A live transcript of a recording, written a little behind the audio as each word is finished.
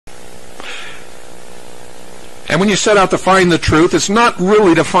And when you set out to find the truth, it's not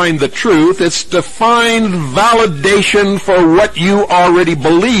really to find the truth, it's to find validation for what you already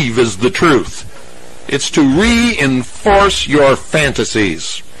believe is the truth. It's to reinforce your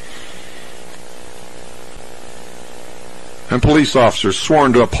fantasies. And police officers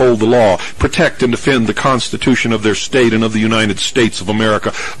sworn to uphold the law, protect and defend the Constitution of their state and of the United States of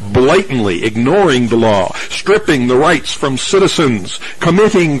America, blatantly ignoring the law, stripping the rights from citizens,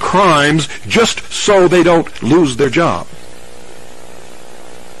 committing crimes just so they don't lose their job.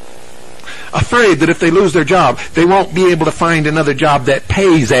 Afraid that if they lose their job, they won't be able to find another job that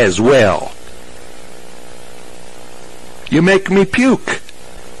pays as well. You make me puke.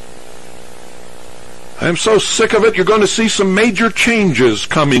 I'm so sick of it, you're going to see some major changes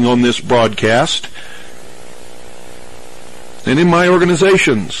coming on this broadcast and in my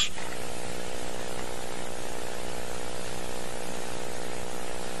organizations.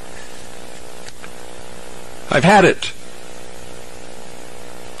 I've had it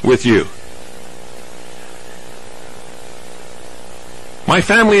with you. My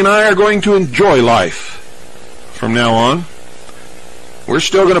family and I are going to enjoy life from now on. We're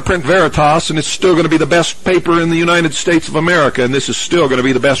still going to print Veritas, and it's still going to be the best paper in the United States of America, and this is still going to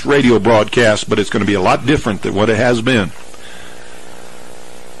be the best radio broadcast, but it's going to be a lot different than what it has been.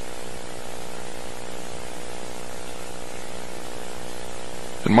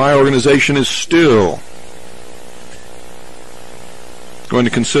 And my organization is still going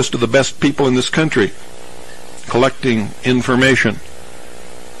to consist of the best people in this country collecting information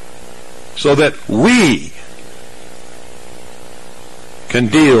so that we can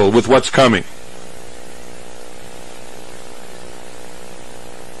deal with what's coming.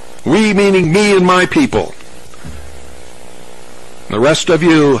 We meaning me and my people. The rest of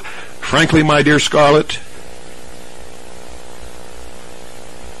you, frankly, my dear Scarlett,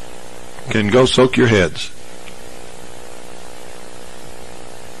 can go soak your heads.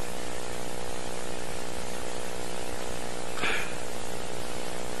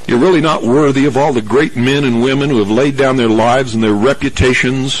 You're really not worthy of all the great men and women who have laid down their lives and their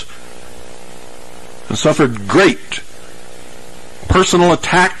reputations and suffered great personal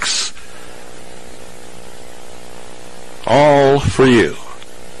attacks, all for you.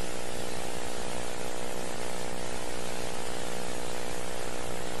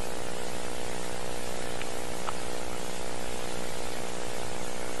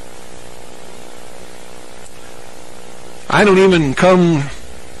 I don't even come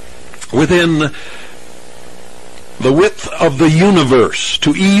within the width of the universe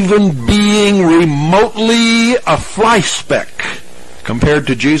to even being remotely a fly speck compared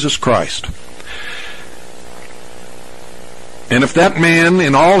to Jesus Christ. And if that man,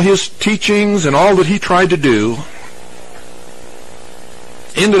 in all his teachings and all that he tried to do,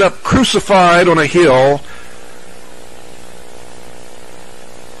 ended up crucified on a hill,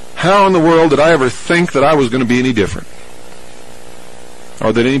 how in the world did I ever think that I was going to be any different?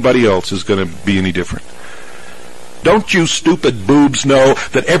 Or that anybody else is going to be any different? Don't you stupid boobs know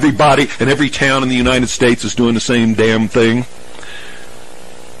that everybody in every town in the United States is doing the same damn thing?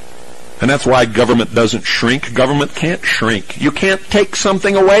 And that's why government doesn't shrink. Government can't shrink. You can't take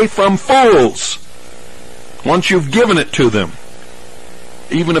something away from fools once you've given it to them,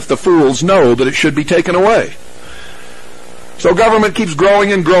 even if the fools know that it should be taken away. So government keeps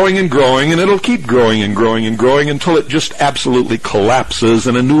growing and growing and growing, and it'll keep growing and growing and growing until it just absolutely collapses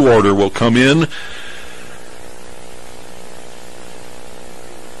and a new order will come in.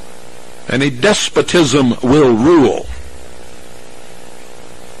 And a despotism will rule.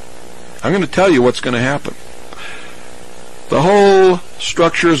 I'm going to tell you what's going to happen. The whole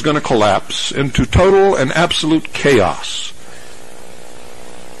structure is going to collapse into total and absolute chaos.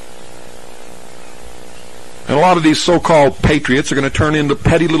 And a lot of these so-called patriots are going to turn into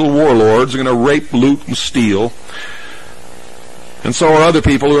petty little warlords. They're going to rape, loot, and steal. And so are other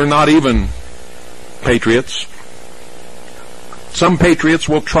people who are not even patriots. Some patriots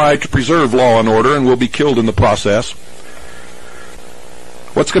will try to preserve law and order and will be killed in the process.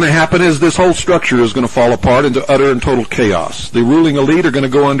 What's going to happen is this whole structure is going to fall apart into utter and total chaos. The ruling elite are going to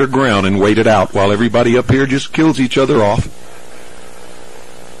go underground and wait it out while everybody up here just kills each other off.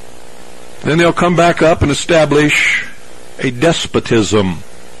 Then they'll come back up and establish a despotism.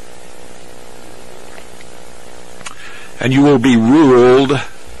 And you will be ruled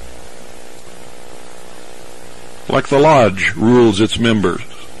like the lodge rules its members.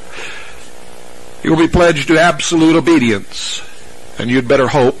 You will be pledged to absolute obedience. And you'd better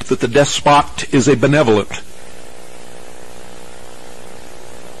hope that the despot is a benevolent.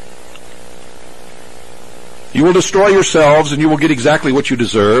 You will destroy yourselves, and you will get exactly what you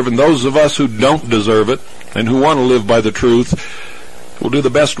deserve, and those of us who don't deserve it and who want to live by the truth will do the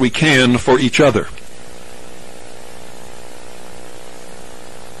best we can for each other.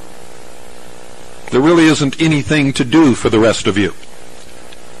 There really isn't anything to do for the rest of you.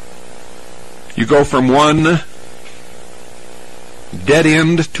 You go from one dead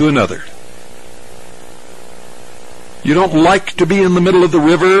end to another. You don't like to be in the middle of the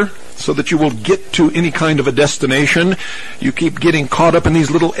river so that you will get to any kind of a destination. You keep getting caught up in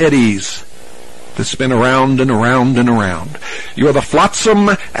these little eddies that spin around and around and around. You are the flotsam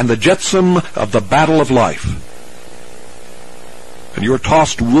and the jetsam of the battle of life. And you are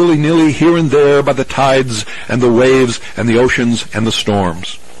tossed willy-nilly here and there by the tides and the waves and the oceans and the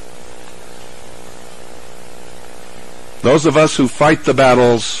storms. Those of us who fight the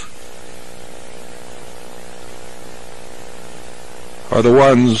battles are the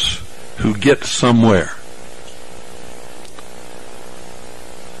ones who get somewhere.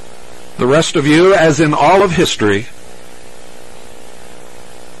 The rest of you, as in all of history,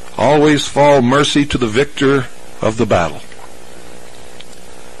 always fall mercy to the victor of the battle.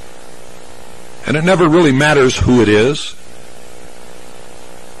 And it never really matters who it is.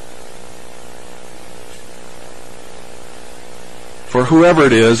 For whoever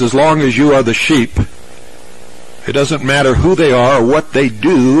it is, as long as you are the sheep, it doesn't matter who they are or what they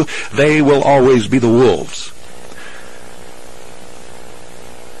do, they will always be the wolves.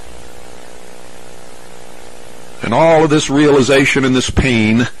 And all of this realization and this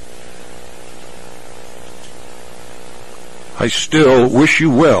pain, I still wish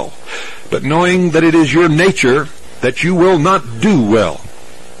you well, but knowing that it is your nature that you will not do well.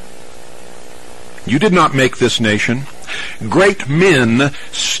 You did not make this nation. Great men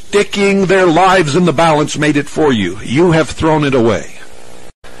sticking their lives in the balance made it for you. You have thrown it away.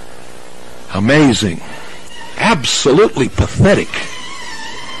 Amazing. Absolutely pathetic.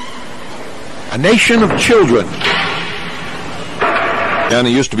 A nation of children. And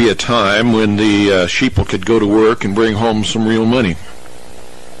it used to be a time when the sheeple could go to work and bring home some real money.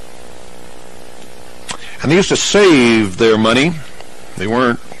 And they used to save their money. They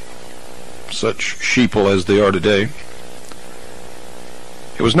weren't such sheeple as they are today.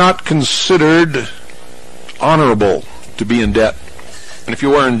 It was not considered honorable to be in debt. And if you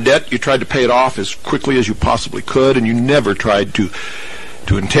were in debt, you tried to pay it off as quickly as you possibly could, and you never tried to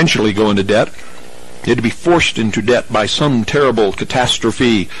intentionally go into debt. You had to be forced into debt by some terrible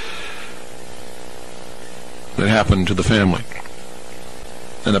catastrophe that happened to the family.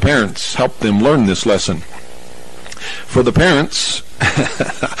 And the parents helped them learn this lesson. For the parents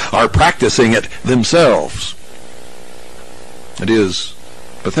are practicing it themselves. It is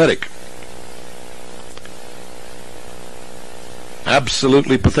pathetic.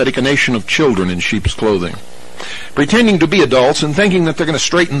 Absolutely pathetic. A nation of children in sheep's clothing, pretending to be adults and thinking that they're going to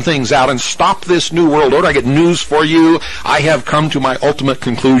straighten things out and stop this new world order. I get news for you. I have come to my ultimate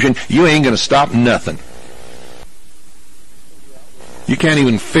conclusion. You ain't going to stop nothing. You can't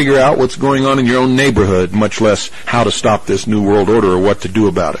even figure out what's going on in your own neighborhood, much less how to stop this new world order or what to do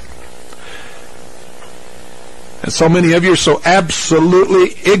about it. And so many of you are so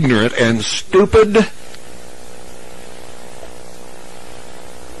absolutely ignorant and stupid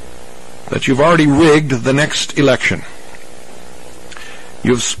that you've already rigged the next election.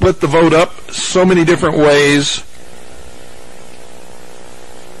 You've split the vote up so many different ways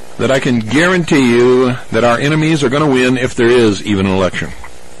that I can guarantee you that our enemies are going to win if there is even an election.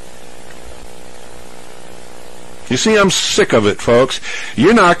 You see, I'm sick of it, folks.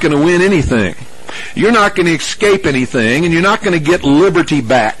 You're not going to win anything. You're not going to escape anything, and you're not going to get liberty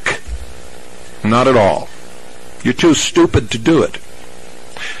back. Not at all. You're too stupid to do it.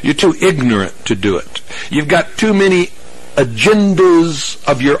 You're too ignorant to do it. You've got too many agendas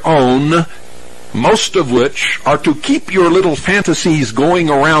of your own, most of which are to keep your little fantasies going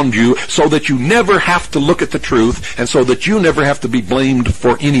around you so that you never have to look at the truth and so that you never have to be blamed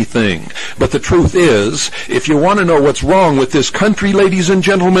for anything. But the truth is, if you want to know what's wrong with this country, ladies and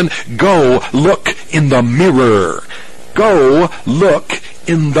gentlemen, go look in the mirror. Go look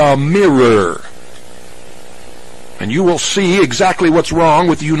in the mirror. And you will see exactly what's wrong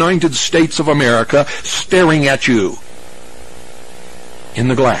with the United States of America staring at you in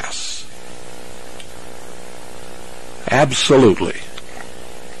the glass. Absolutely.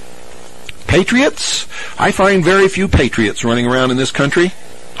 Patriots? I find very few patriots running around in this country.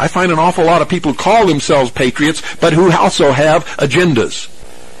 I find an awful lot of people who call themselves patriots, but who also have agendas.